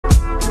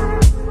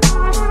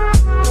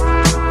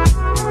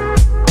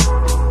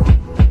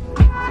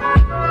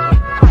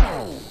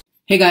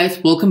Hey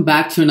guys, welcome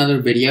back to another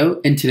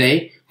video, and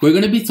today we're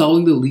going to be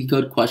solving the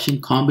LeetCode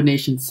question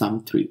combination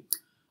sum 3.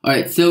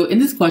 Alright, so in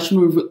this question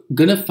we're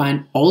going to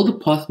find all the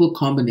possible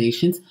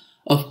combinations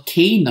of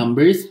k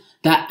numbers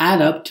that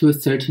add up to a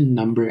certain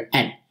number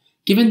n.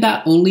 Given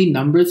that only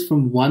numbers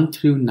from 1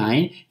 through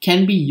 9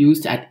 can be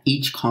used at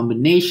each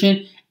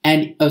combination,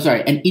 and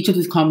each of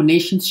these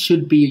combinations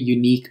should be a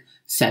unique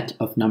set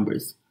of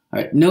numbers.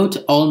 Alright, note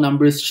all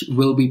numbers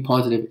will be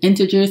positive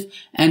integers,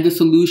 and the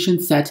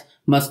solution set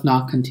must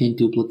not contain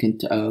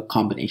duplicate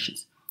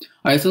combinations.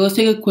 Alright, so let's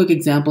take a quick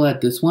example at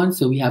this one.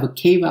 So we have a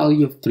k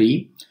value of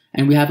 3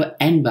 and we have an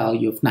n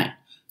value of 9.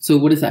 So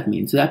what does that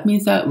mean? So that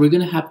means that we're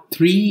going to have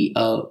three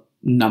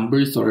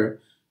numbers or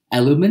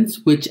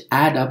elements which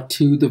add up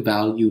to the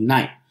value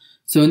 9.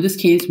 So in this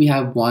case, we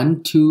have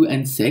 1, 2,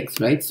 and 6,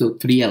 right? So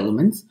three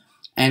elements.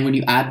 And when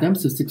you add them,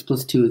 so 6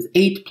 plus 2 is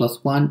 8,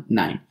 plus 1,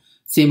 9.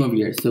 Same over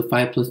here. So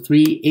 5 plus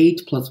 3,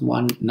 8, plus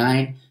 1,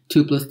 9.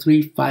 2 plus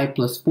 3, 5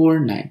 plus 4,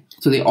 9.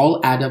 So they all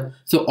add up.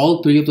 So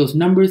all three of those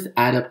numbers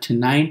add up to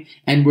 9,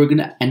 and we're going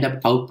to end up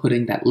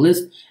outputting that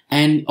list.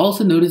 And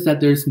also notice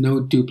that there's no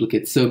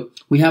duplicates. So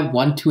we have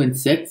 1, 2, and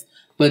 6,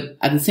 but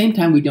at the same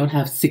time, we don't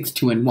have 6,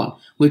 2, and 1,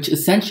 which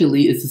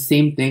essentially is the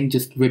same thing,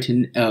 just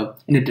written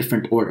in a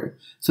different order.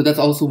 So that's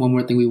also one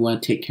more thing we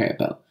want to take care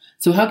about.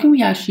 So how can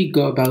we actually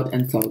go about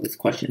and solve this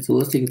question? So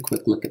let's take a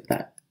quick look at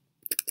that.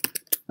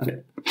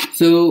 Okay,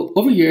 so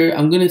over here,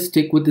 I'm going to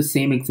stick with the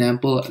same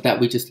example that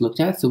we just looked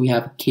at. So we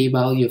have a k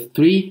value of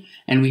 3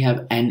 and we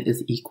have n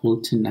is equal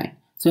to 9.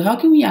 So how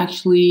can we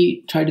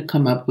actually try to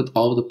come up with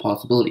all of the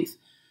possibilities?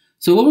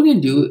 So what we're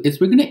going to do is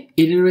we're going to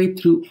iterate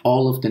through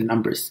all of the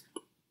numbers.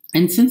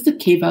 And since the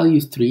k value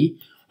is 3,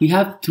 we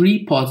have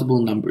three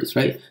possible numbers,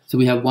 right? So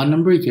we have one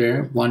number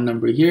here, one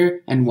number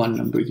here, and one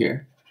number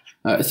here.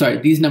 Sorry,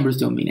 these numbers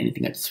don't mean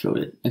anything. I just wrote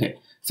it. Okay.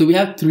 So we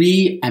have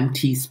three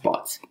empty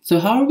spots. So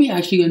how are we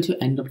actually going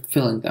to end up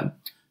filling them?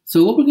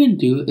 So what we're going to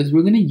do is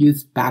we're going to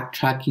use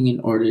backtracking in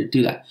order to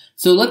do that.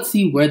 So let's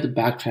see where the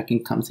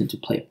backtracking comes into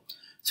play.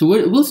 So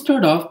we'll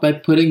start off by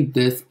putting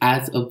this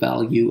as a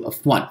value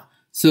of 1.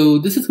 So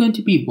this is going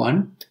to be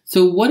 1.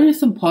 So what are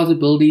some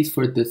possibilities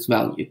for this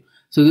value?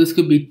 So this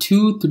could be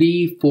 2,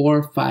 3,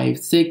 4, 5,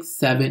 6,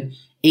 7,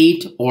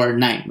 8, or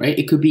 9, right?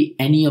 It could be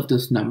any of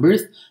those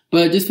numbers.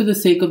 But just for the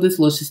sake of this,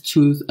 let's just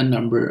choose a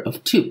number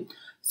of 2.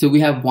 So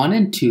we have 1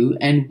 and 2,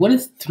 and what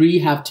does 3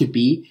 have to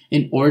be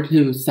in order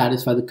to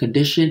satisfy the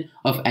condition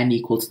of n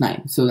equals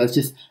 9? So that's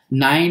just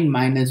 9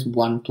 minus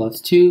 1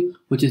 plus 2,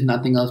 which is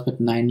nothing else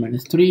but 9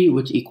 minus 3,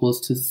 which equals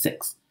to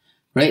 6,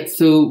 right?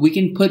 So we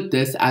can put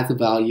this as a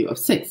value of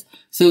 6.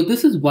 So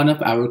this is one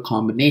of our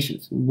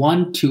combinations,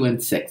 1, 2,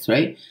 and 6,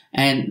 right?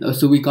 And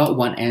so we got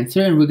one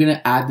answer, and we're going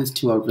to add this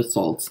to our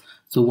results.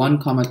 So 1,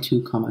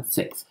 2,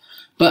 6.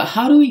 But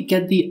how do we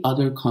get the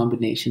other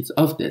combinations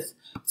of this?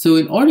 So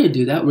in order to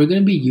do that, we're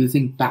going to be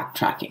using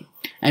backtracking.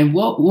 And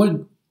what we're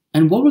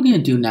going to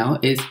do now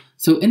is,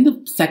 so in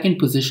the second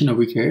position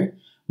over here,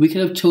 we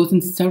could have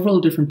chosen several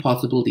different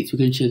possibilities. We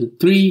could choose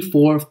 3,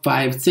 4,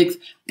 5, 6,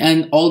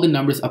 and all the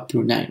numbers up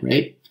through 9,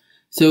 right?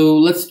 So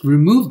let's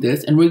remove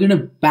this, and we're going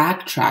to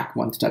backtrack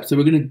one step. So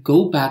we're going to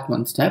go back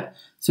one step.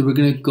 So we're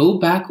going to go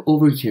back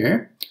over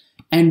here.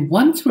 And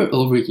once we're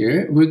over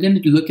here, we're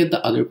going to look at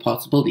the other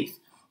possibilities.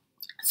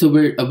 So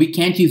we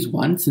can't use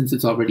 1 since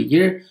it's already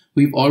here.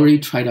 We've already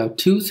tried out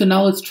 2, so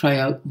now let's try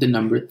out the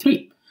number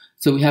 3.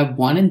 So we have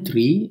 1 and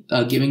 3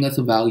 giving us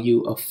a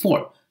value of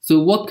 4. So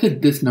what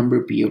could this number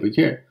be over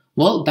here?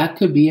 Well, that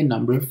could be a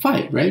number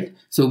 5, right?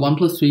 So 1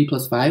 plus 3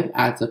 plus 5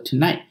 adds up to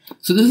 9.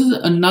 So this is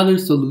another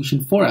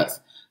solution for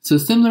us. So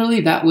similarly,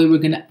 that way we're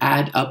going to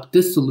add up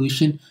this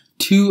solution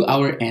to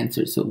our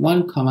answer. So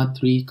 1,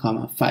 3,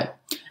 5.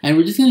 And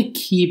we're just going to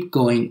keep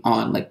going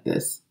on like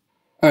this.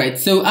 Alright,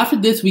 so after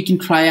this, we can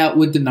try out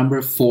with the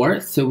number 4.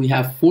 So we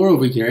have 4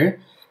 over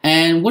here.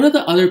 And what are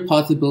the other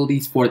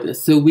possibilities for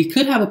this? So we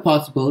could have a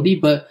possibility,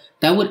 but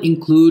that would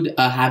include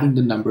having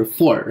the number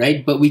 4,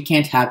 right? But we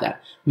can't have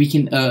that. We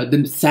can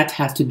the set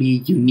has to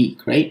be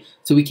unique, right?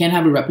 So we can't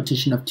have a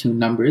repetition of 2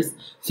 numbers.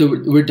 So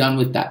we're done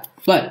with that.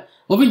 But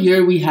over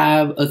here, we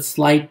have a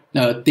slight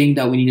thing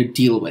that we need to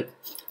deal with.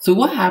 So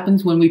what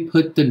happens when we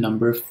put the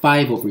number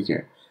 5 over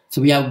here?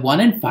 So we have 1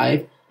 and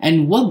 5.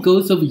 And what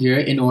goes over here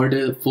in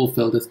order to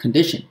fulfill this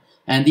condition?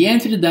 And the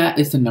answer to that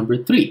is the number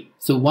 3.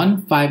 So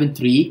 1, 5, and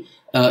 3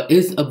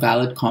 is a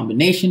valid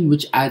combination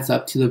which adds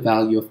up to the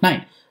value of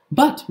 9.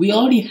 But we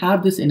already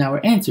have this in our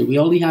answer. We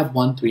already have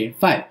 1, 3, and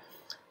 5.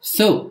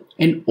 So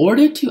in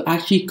order to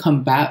actually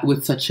combat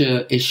with such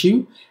an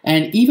issue,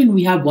 and even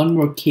we have one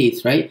more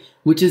case, right?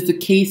 Which is the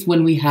case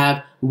when we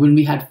had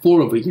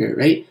 4 over here,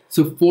 right?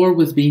 So 4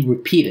 was being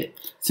repeated.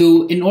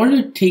 So in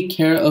order to take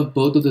care of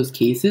both of those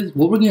cases,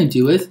 what we're going to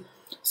do is,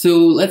 so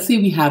let's say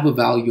we have a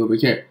value over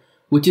here,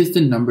 which is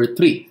the number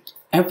 3.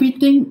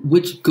 Everything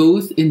which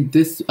goes in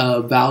this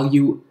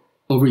value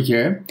over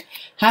here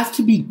has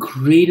to be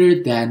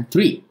greater than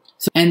 3.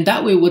 So, and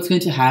that way what's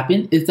going to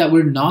happen is that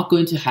we're not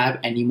going to have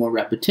any more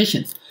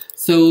repetitions.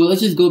 So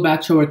let's just go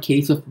back to our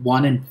case of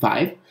 1 and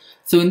 5.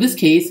 So in this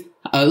case,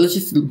 let's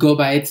just go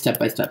by it step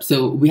by step.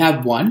 So we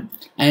have 1,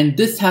 and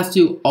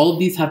all of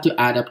these have to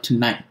add up to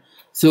 9.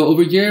 So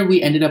over here,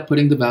 we ended up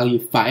putting the value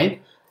 5.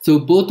 So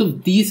both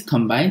of these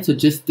combined, so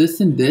just this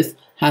and this,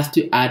 has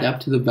to add up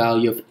to the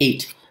value of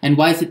 8. And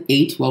why is it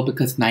 8? Well,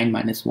 because 9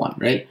 minus 1,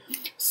 right?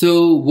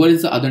 So what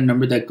is the other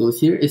number that goes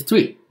here? Is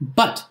 3.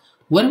 But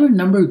whatever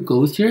number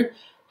goes here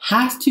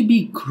has to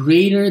be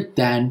greater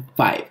than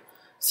 5.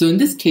 So in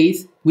this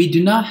case, we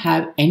do not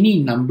have any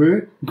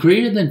number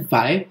greater than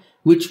 5,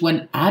 which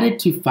when added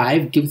to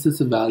 5 gives us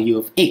a value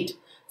of 8.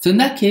 So in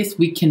that case,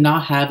 we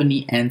cannot have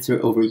any answer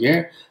over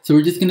here. So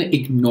we're just going to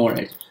ignore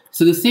it.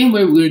 So the same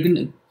way we're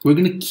going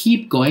to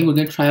keep going. We're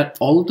going to try out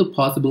all of the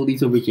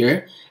possibilities over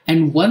here.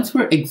 And once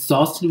we're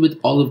exhausted with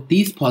all of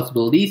these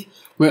possibilities,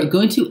 we're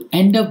going to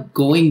end up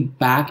going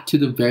back to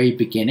the very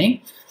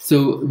beginning.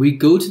 So we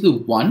go to the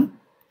 1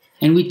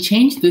 and we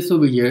change this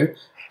over here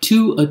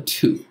to a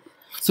 2.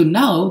 So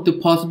now the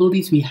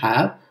possibilities we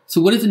have, so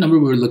what is the number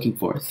we're looking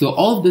for? So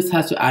all of this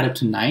has to add up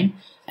to 9.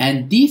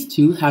 And these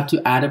two have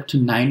to add up to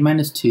 9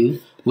 minus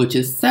 2, which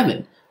is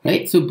 7,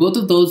 right? So both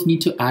of those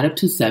need to add up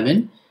to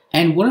 7.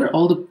 And what are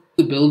all the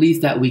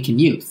possibilities that we can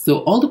use? So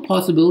all the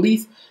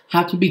possibilities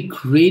have to be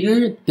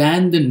greater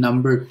than the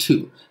number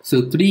 2.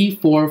 So 3,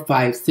 4,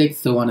 5, 6,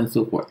 so on and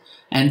so forth.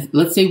 And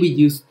let's say we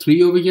use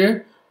 3 over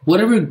here.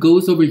 Whatever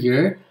goes over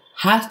here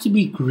has to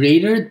be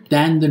greater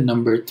than the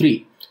number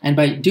 3. And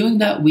by doing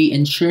that, we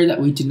ensure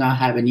that we do not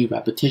have any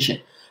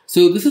repetition.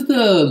 So this is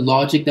the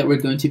logic that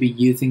we're going to be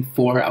using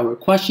for our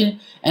question,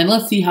 and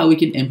let's see how we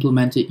can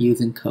implement it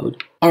using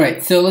code.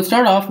 Alright, so let's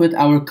start off with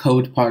our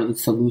code part of the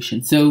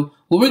solution. So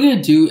what we're going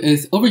to do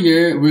is over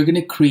here, we're going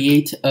to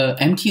create an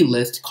empty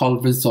list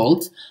called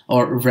results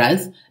or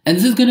res, and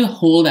this is going to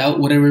hold out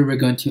whatever we're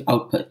going to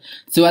output.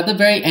 So at the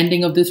very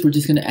ending of this, we're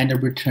just going to end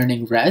up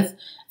returning res,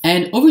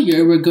 and over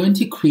here, we're going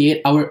to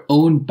create our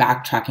own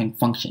backtracking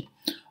function.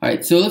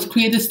 Alright, so let's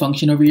create this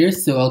function over here.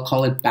 So I'll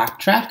call it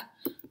backtrack.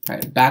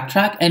 Alright,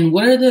 backtrack, and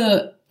what are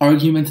the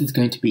arguments it's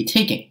going to be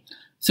taking?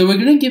 So we're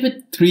going to give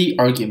it 3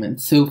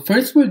 arguments. So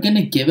first we're going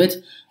to give it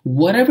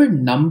whatever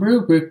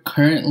number we're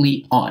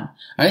currently on.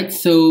 Alright,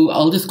 so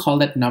I'll just call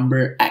that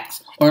number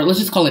x, or let's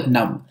just call it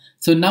num.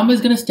 So num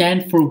is going to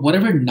stand for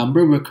whatever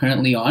number we're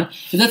currently on.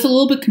 If that's a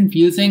little bit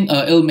confusing,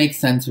 it'll make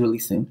sense really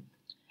soon.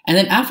 And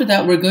then after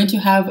that, we're going to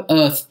have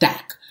a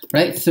stack,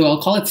 right? So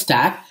I'll call it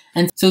stack.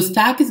 And so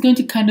stack is going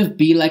to kind of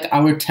be like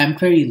our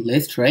temporary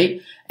list,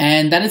 right?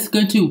 And that is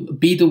going to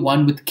be the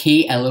one with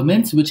k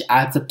elements, which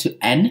adds up to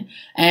n.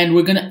 And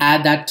we're going to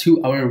add that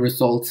to our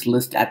results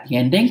list at the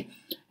ending.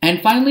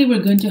 And finally,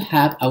 we're going to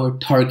have our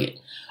target.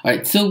 All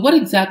right, so what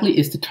exactly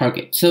is the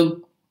target?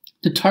 So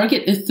the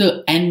target is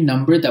the n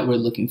number that we're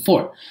looking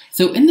for.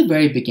 So in the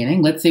very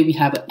beginning, let's say we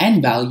have an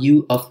n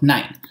value of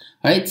 9.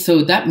 All right,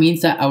 so that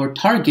means that our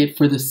target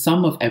for the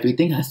sum of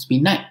everything has to be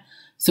 9.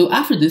 So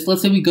after this,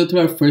 let's say we go through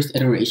our first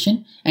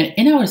iteration, and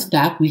in our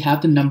stack, we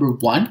have the number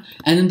 1,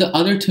 and then the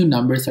other 2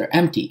 numbers are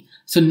empty.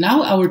 So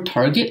now our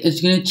target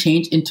is going to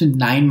change into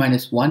 9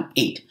 minus 1,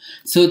 8.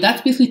 So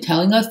that's basically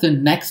telling us the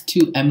next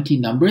 2 empty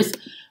numbers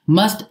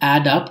must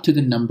add up to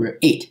the number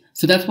 8.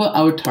 So that's what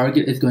our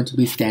target is going to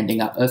be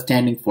standing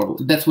for.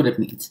 That's what it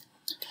means.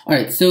 All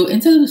right, so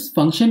inside of this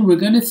function, we're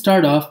going to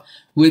start off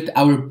with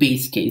our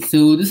base case.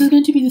 So this is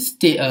going to be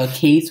the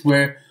case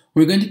where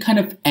we're going to kind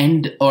of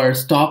end or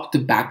stop the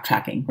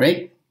backtracking,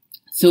 right?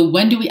 So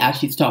when do we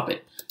actually stop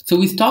it? So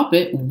we stop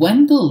it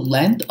when the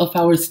length of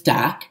our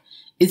stack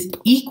is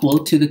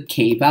equal to the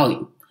k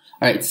value.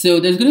 All right, so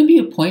there's going to be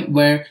a point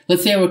where,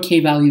 let's say our k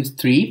value is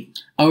 3,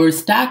 our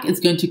stack is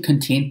going to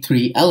contain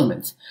 3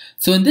 elements.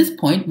 So in this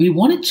point, we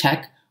want to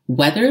check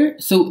whether,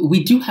 so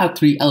we do have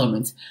 3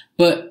 elements,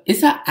 but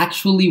is that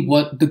actually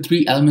what the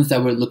 3 elements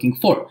that we're looking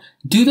for?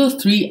 Do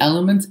those 3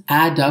 elements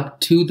add up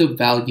to the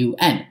value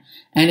n?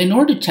 And in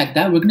order to check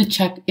that, we're going to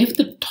check if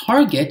the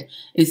target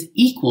is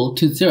equal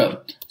to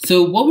 0.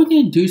 So what we're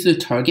going to do to the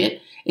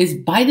target is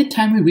by the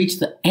time we reach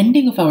the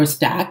ending of our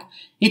stack,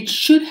 it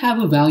should have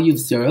a value of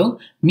 0,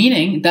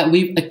 meaning that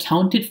we've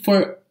accounted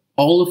for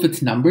all of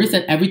its numbers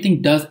and everything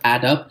does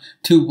add up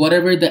to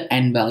whatever the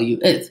n value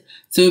is.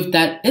 So if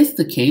that is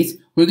the case,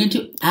 we're going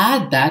to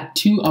add that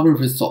to our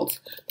results.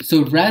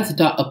 So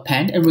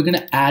res.append, and we're going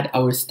to add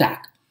our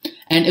stack.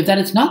 And if that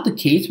is not the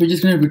case, we're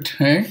just going to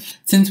return,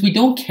 since we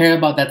don't care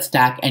about that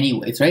stack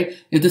anyways, right?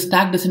 If the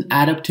stack doesn't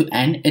add up to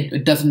n,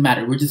 it doesn't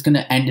matter. We're just going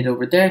to end it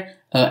over there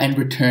and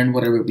return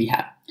whatever we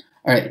have.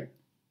 All right,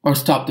 or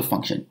stop the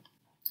function.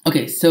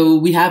 Okay, so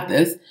we have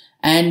this.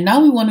 And now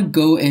we want to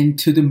go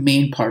into the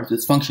main part of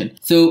this function.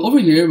 So over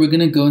here, we're going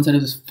to go inside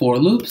of this for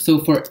loop.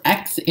 So for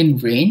x in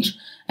range,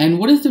 and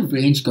what is the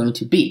range going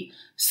to be?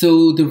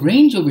 So the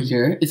range over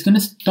here is going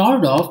to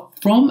start off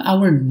from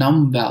our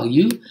num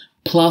value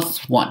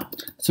plus 1.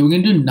 So we're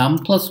going to do num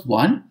plus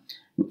 1,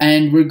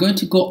 and we're going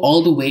to go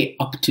all the way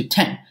up to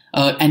 10,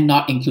 and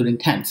not including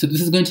 10. So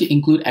this is going to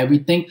include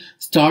everything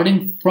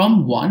starting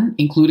from 1,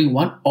 including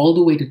 1, all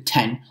the way to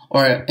 10,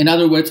 or in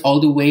other words,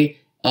 all the way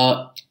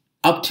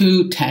up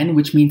to 10,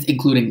 which means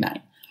including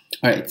 9.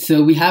 All right,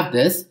 so we have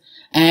this.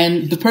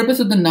 And the purpose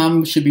of the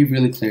num should be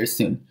really clear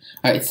soon.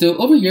 All right, so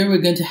over here, we're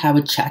going to have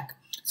a check.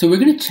 So we're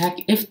going to check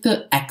if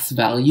the x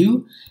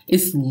value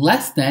is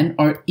less than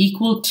or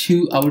equal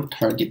to our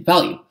target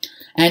value.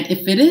 And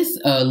if it is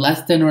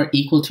less than or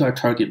equal to our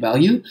target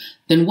value,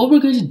 then what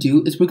we're going to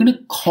do is we're going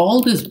to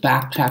call this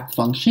backtrack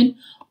function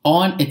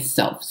on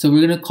itself. So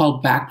we're going to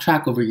call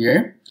backtrack over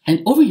here.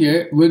 And over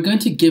here, we're going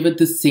to give it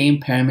the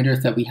same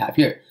parameters that we have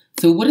here.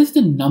 So what is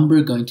the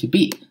number going to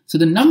be? So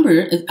the number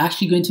is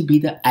actually going to be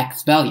the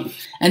x value.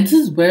 And this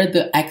is where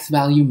the x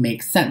value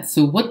makes sense.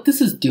 So what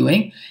this is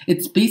doing,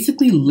 it's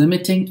basically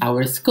limiting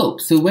our scope.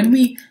 So when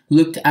we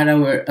looked at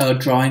our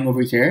drawing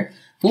over here,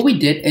 what we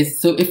did is,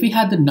 so if we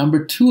had the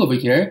number 2 over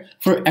here,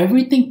 for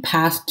everything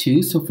past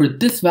 2, so for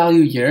this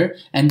value here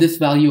and this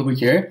value over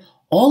here,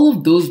 all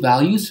of those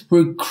values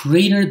were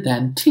greater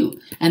than 2.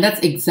 And that's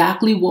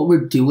exactly what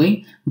we're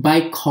doing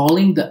by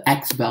calling the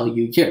x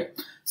value here.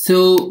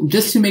 So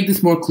just to make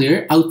this more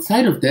clear,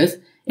 outside of this,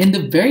 in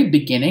the very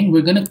beginning,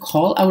 we're going to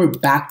call our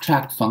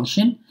backtrack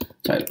function.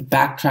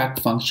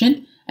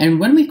 And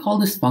when we call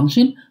this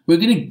function, we're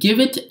going to give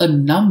it a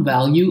num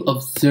value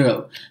of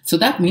 0. So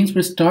that means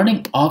we're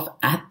starting off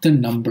at the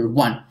number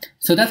 1.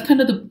 So that's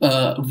kind of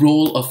the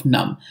role of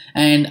num.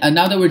 And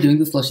now that we're doing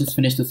this, let's just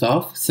finish this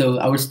off. So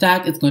our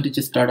stack is going to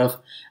just start off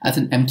as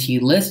an empty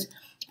list.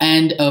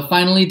 And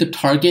finally, the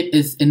target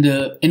is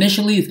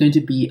initially is going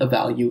to be a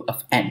value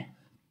of n.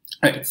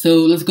 All right, so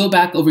let's go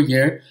back over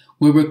here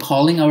where we're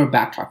calling our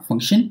backtrack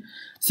function.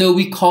 So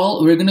we're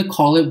going to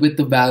call it with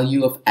the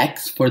value of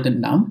x for the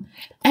num.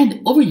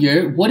 And over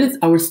here, what is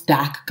our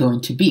stack going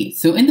to be?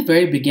 So in the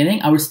very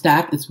beginning, our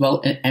stack is,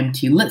 well, an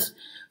empty list.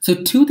 So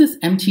to this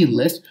empty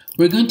list,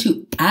 we're going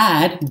to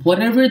add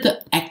whatever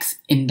the x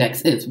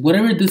index is,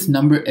 whatever this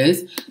number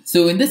is.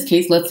 So in this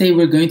case, let's say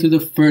we're going through the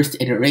first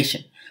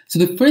iteration. So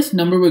the first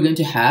number we're going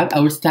to have,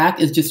 our stack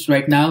is just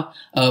right now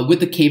with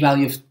the k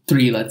value of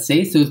 3, let's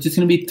say. So it's just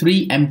going to be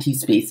 3 empty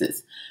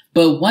spaces.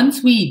 But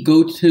once we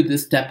go to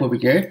this step over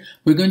here,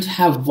 we're going to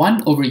have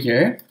 1 over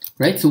here,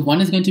 right? So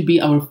 1 is going to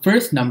be our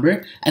first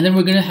number, and then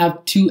we're going to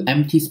have 2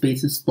 empty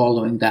spaces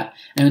following that.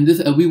 And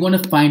this we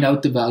want to find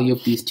out the value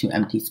of these 2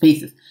 empty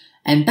spaces.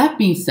 And that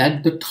being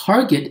said, the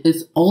target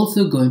is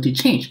also going to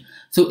change.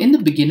 So in the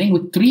beginning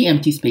with 3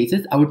 empty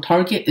spaces, our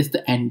target is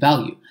the n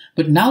value.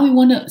 But now we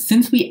want to,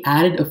 since we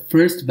added a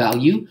first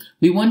value,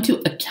 we want to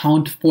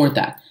account for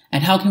that.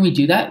 And how can we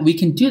do that? We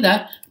can do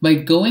that by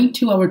going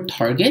to our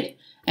target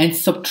and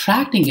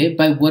subtracting it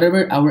by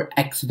whatever our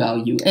x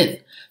value is.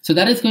 So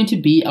that is going to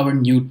be our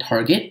new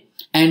target.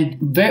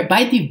 And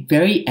by the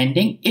very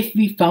ending, if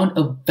we found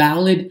a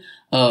valid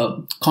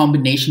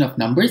combination of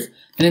numbers,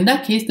 and in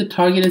that case, the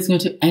target is going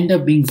to end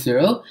up being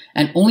 0,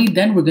 and only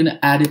then we're going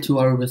to add it to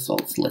our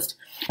results list.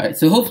 All right,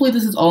 so hopefully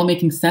this is all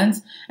making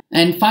sense.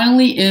 And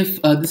finally,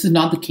 if this is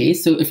not the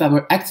case, so if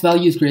our x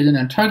value is greater than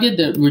our target,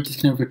 then we're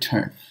just going to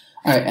return.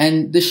 All right,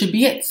 and this should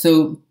be it.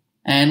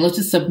 And let's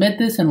just submit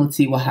this and let's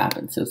see what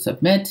happens. So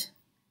submit.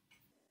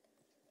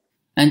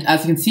 And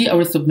as you can see,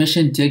 our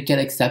submission did get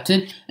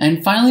accepted.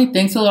 And finally,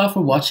 thanks a lot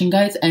for watching,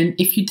 guys. And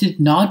if you did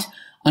not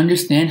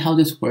understand how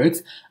this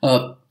works,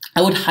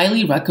 I would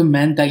highly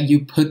recommend that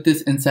you put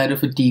this inside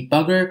of a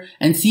debugger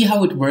and see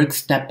how it works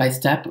step by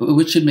step,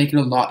 which should make it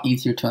a lot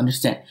easier to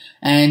understand.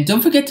 And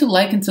don't forget to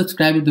like and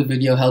subscribe if the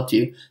video helped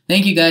you.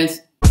 Thank you,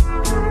 guys.